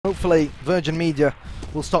hopefully Virgin Media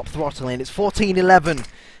will stop throttling. It's 14-11.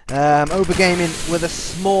 Overgaming with a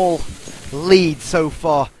small lead so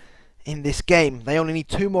far in this game. They only need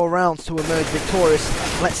 2 more rounds to emerge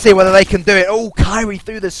victorious. Let's see whether they can do it. Oh, Kyrie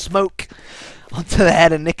threw the smoke onto the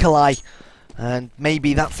head of Nikolai. And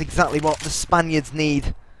maybe that's exactly what the Spaniards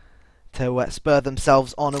need to spur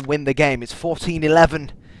themselves on and win the game. It's 14-11,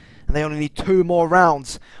 and they only need 2 more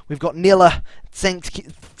rounds. We've got Nila,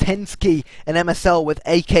 Tensky, and MSL with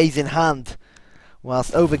AKs in hand.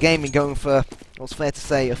 Whilst Overgaming going for, what's fair to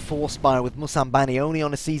say, a 4-spire with Musambani only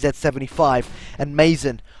on a CZ75 and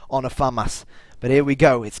Mason on a FAMAS. But here we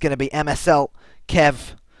go. It's going to be MSL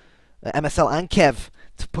and Kev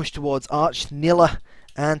to push towards Arch, Nila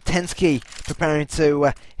and Tensky preparing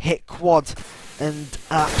to hit quad and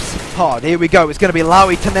apps hard. Here we go. It's going to be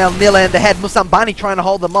Lowy to nail Nila in the head. Musambani trying to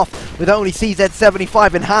hold them off with only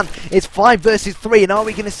CZ75 in hand. It's 5 versus 3, and are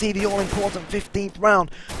we going to see the all-important 15th round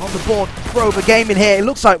on the board for Overgaming here? It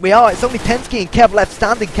looks like we are. It's only Tensky and Kev left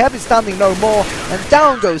standing. Kev is standing no more, and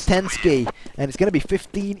down goes Tensky. And it's going to be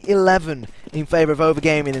 15-11 in favour of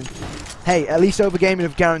Overgaming. And hey, at least Overgaming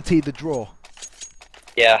have guaranteed the draw.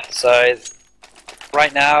 Yeah, so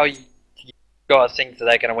right now, you've got to think that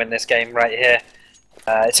they're going to win this game right here.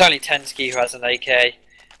 It's only Tensky who has an AK.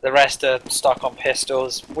 The rest are stuck on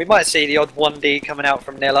pistols. We might see the odd 1D coming out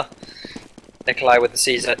from Nila. Nikolai with the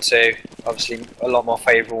CZ2, obviously a lot more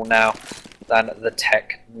favourable now than the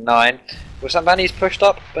Tech 9. Musambani's pushed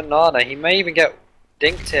up Banana. He may even get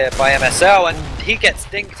dinked here by MSL, and he gets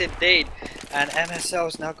dinked indeed. And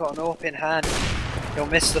MSL's now got an AWP in hand. He'll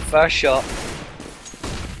miss the first shot.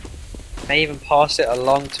 May even pass it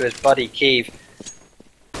along to his buddy Kiev.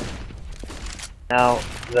 Now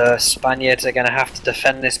the Spaniards are going to have to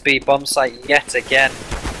defend this B bomb site yet again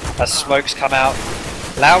as smokes come out.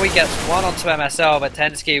 Lowy gets one onto MSL, but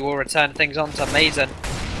Tensky will return things onto Mason.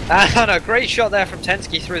 And a great shot there from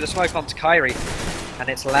Tensky through the smoke onto Kyrie. And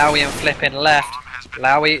it's Lowy and flipping left.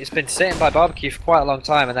 Lowy has been sitting by barbecue for quite a long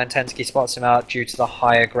time, and then Tensky spots him out due to the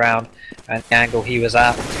higher ground and the angle he was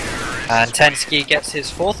at. And Tensky gets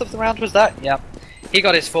his 4th of the round, was that? Yep. He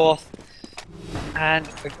got his 4th. And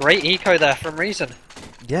a great eco there from Reason.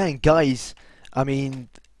 Yeah, and guys, I mean,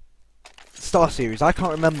 StarSeries, I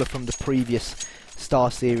can't remember from the previous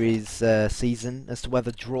StarSeries season as to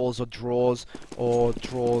whether draws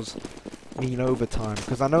mean overtime,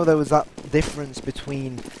 because I know there was that difference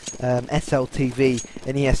between SLTV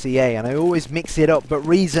and ESEA, and I always mix it up. But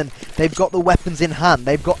Reason, they've got the weapons in hand,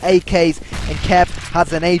 they've got AKs, and Kev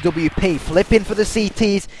has an AWP. Flipping for the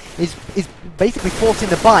CTs is basically forcing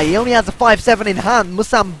the buy. He only has a 5.7 in hand.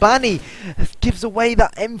 Musambani gives away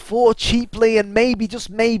that M4 cheaply, and maybe, just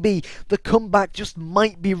maybe, the comeback just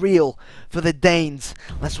might be real for the Danes.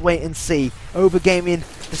 Let's wait and see. Overgaming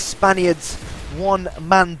the Spaniards, 1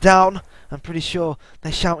 man down. I'm pretty sure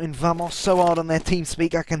they're shouting Vamos so hard on their team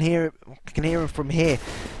speak. I can hear them from here.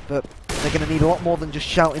 But they're going to need a lot more than just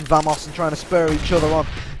shouting Vamos and trying to spur each other on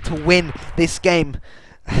to win this game.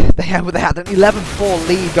 They had an 11-4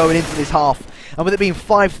 lead going into this half. And with it being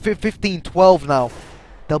 15-12 now,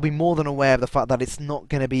 they'll be more than aware of the fact that it's not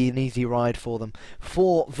going to be an easy ride for them.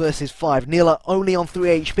 4 versus 5. Nila only on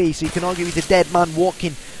 3 HP, so you can argue he's a dead man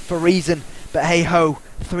walking for Reason. But hey ho,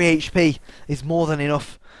 3 HP is more than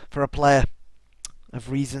enough for a player of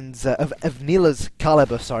Reason's of Nila's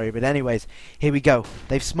caliber, sorry. But anyways, here we go.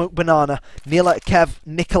 They've smoked Banana. Nila, Kev,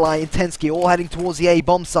 Nikolai, and Tensky all heading towards the A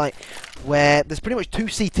bomb site, where there's pretty much 2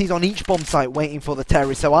 CTs on each bomb site waiting for the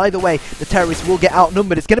terrorists. So either way, the terrorists will get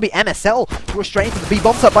outnumbered. It's going to be MSL to rush straight into the B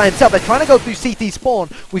bomb site by himself. They're trying to go through CT spawn.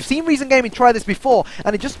 We've seen Reason Gaming try this before,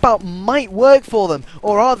 and it just about might work for them.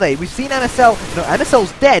 Or are they? We've seen MSL. No,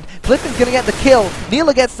 MSL's dead. Flippin's going to get the kill.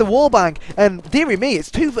 Nila gets the wallbang, and dearie me, it's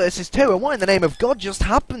 2 versus 2. And what in the name of God just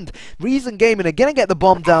happened? Reason Gaming are going to get the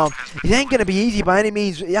bomb down. It ain't going to be easy by any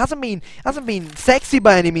means. It hasn't been sexy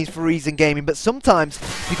by any means for Reason Gaming, but sometimes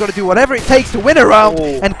you've got to do whatever it takes to win a round.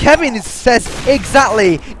 And Kevin says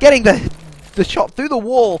exactly, getting the shot through the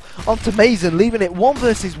wall onto Mason, leaving it 2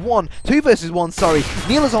 versus 1, sorry.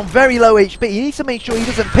 Nila's on very low HP. He needs to make sure he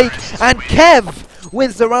doesn't peek, and Kev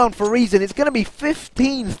wins the round for Reason. It's going to be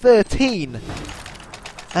 15-13.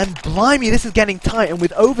 And blimey, this is getting tight, and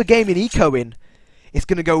with Overgaming ecoing, it's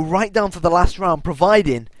going to go right down to the last round,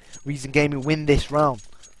 providing Reason Gaming win this round.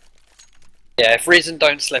 Yeah, if Reason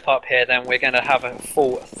don't slip up here, then we're going to have a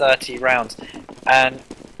full 30 rounds. And I'm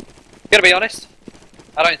going to be honest,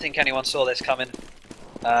 I don't think anyone saw this coming.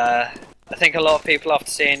 I think a lot of people, after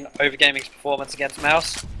seeing Overgaming's performance against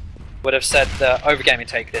Mouse, would have said that Overgaming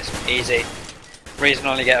take this easy. Reason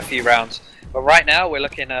only get a few rounds. But right now, we're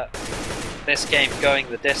looking at this game going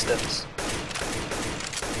the distance.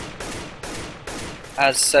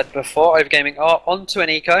 as said before, Overgaming are onto an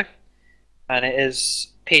eco, and it is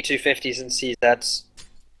P250s and CZs.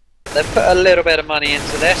 They've put a little bit of money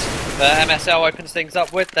into this, but MSL opens things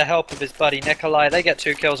up with the help of his buddy Nikolai. They get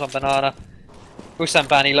 2 kills on Banana.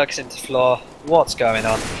 Usambani looks into floor. What's going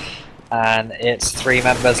on? And it's 3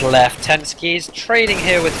 members left. Tenski's trading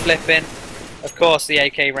here with Flippin. Of course, the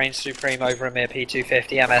AK reigns supreme over a mere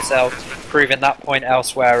P250. MSL proving that point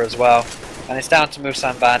elsewhere as well. And it's down to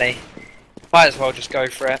Musambani. Might as well just go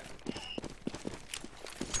for it.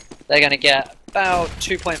 They're going to get about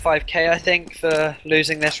 2.5k, I think, for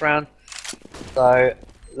losing this round. So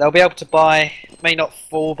they'll be able to buy, may not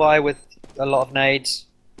full buy with a lot of nades.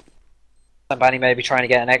 Musambani may be trying to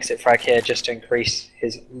get an exit frag here just to increase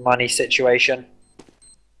his money situation.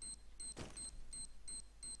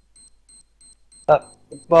 The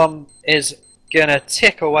bomb is gonna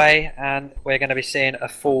tick away, and we're gonna be seeing a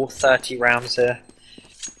full 30 rounds here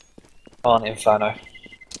on Inferno.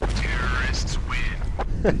 Terrorists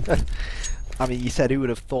win. I mean, you said who would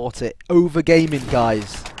have thought it? Overgaming,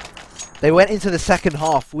 guys. They went into the second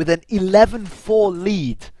half with an 11-4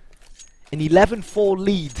 lead. An 11-4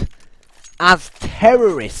 lead as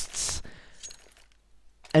terrorists.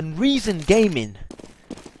 And Reason Gaming,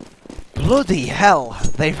 bloody hell,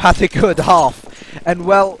 they've had a good half. And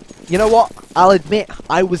well, you know what? I'll admit,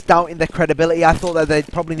 I was doubting their credibility. I thought that they'd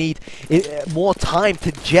probably need more time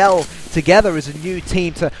to gel together as a new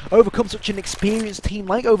team to overcome such an experienced team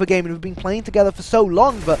like Overgaming who've been playing together for so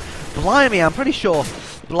long. But blimey, I'm pretty sure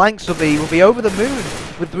Blanks will be over the moon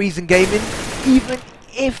with Reason Gaming, even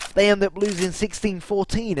if they end up losing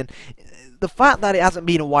 16-14. And the fact that it hasn't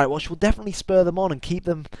been a whitewash will definitely spur them on and keep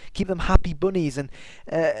them happy bunnies, and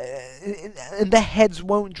their heads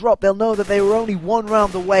won't drop. They'll know that they were only 1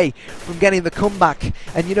 round away from getting the comeback,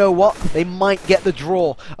 and you know what? They might get the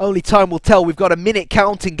draw. Only time will tell. We've got a minute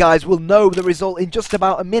counting, guys. We'll know the result in just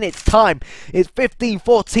about a minute's time. It's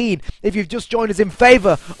 15-14. If you've just joined us, in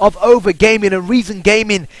favour of Overgaming and Reason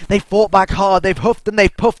Gaming. They fought back hard. They've huffed and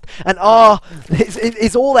they've puffed, and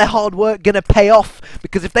is all their hard work going to pay off?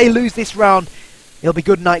 Because if they lose this round, it'll be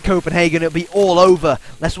good night Copenhagen. It'll be all over.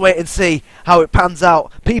 Let's wait and see how it pans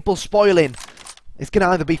out. People spoiling. It's going to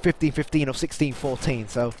either be 15-15 or 16-14.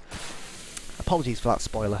 So apologies for that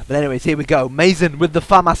spoiler. But anyways, here we go. Mason with the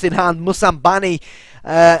FAMAS in hand. Musambani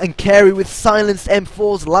and Carey with silenced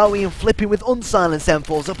M4s. Lowy and Flipping with unsilenced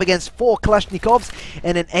M4s up against 4 Kalashnikovs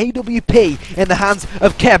and an AWP in the hands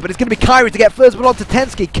of Kev. But it's going to be Kyrie to get first but on to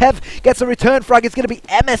Tensky. Kev gets a return frag. It's going to be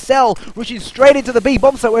MSL rushing straight into the B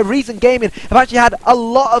bomb site where Reason Gaming have actually had a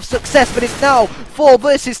lot of success. But it's now 4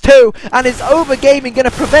 versus 2, and is Overgaming going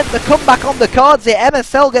to prevent the comeback on the cards here?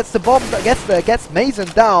 MSL gets the bomb, gets Mason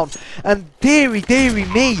down, and dearie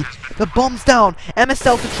me, the bomb's down.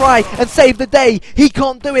 MSL to try and save the day. He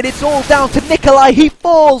can't do it. It's all down to Nikolai. He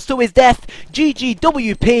falls to his death.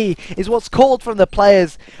 GGWP is what's called from the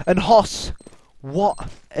players. And Hoss, what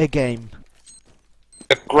a game.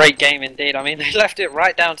 A great game indeed. I mean, they left it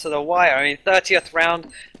right down to the wire. I mean, 30th round,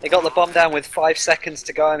 they got the bomb down with 5 seconds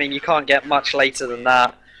to go. I mean, you can't get much later than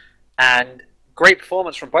that. And great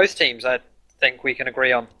performance from both teams, I think we can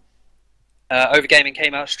agree on. Overgaming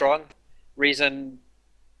came out strong. Reason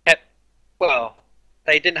kept, well,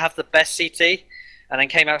 they didn't have the best CT, and then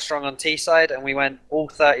came out strong on T side, and we went all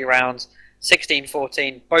 30 rounds,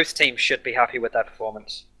 16-14. Both teams should be happy with that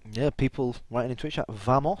performance. Yeah, people writing in Twitch chat,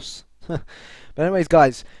 Vamos. But anyways,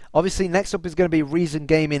 guys, obviously next up is going to be Reason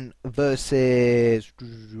Gaming versus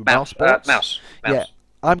Mouse. Yeah,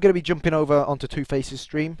 I'm going to be jumping over onto Two Faces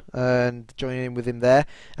stream and joining in with him there.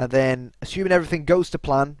 And then, assuming everything goes to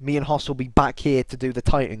plan, me and Hoss will be back here to do the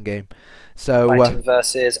Titan game. So Titan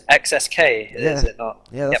versus XSK, is it not?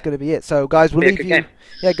 Yeah, that's going to be it. So, guys, we'll leave you. Game.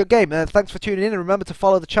 Yeah, good game. Thanks for tuning in, and remember to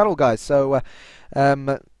follow the channel, guys. So,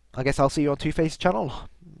 I guess I'll see you on Two Faces channel.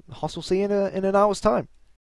 Hoss will see you in an hour's time.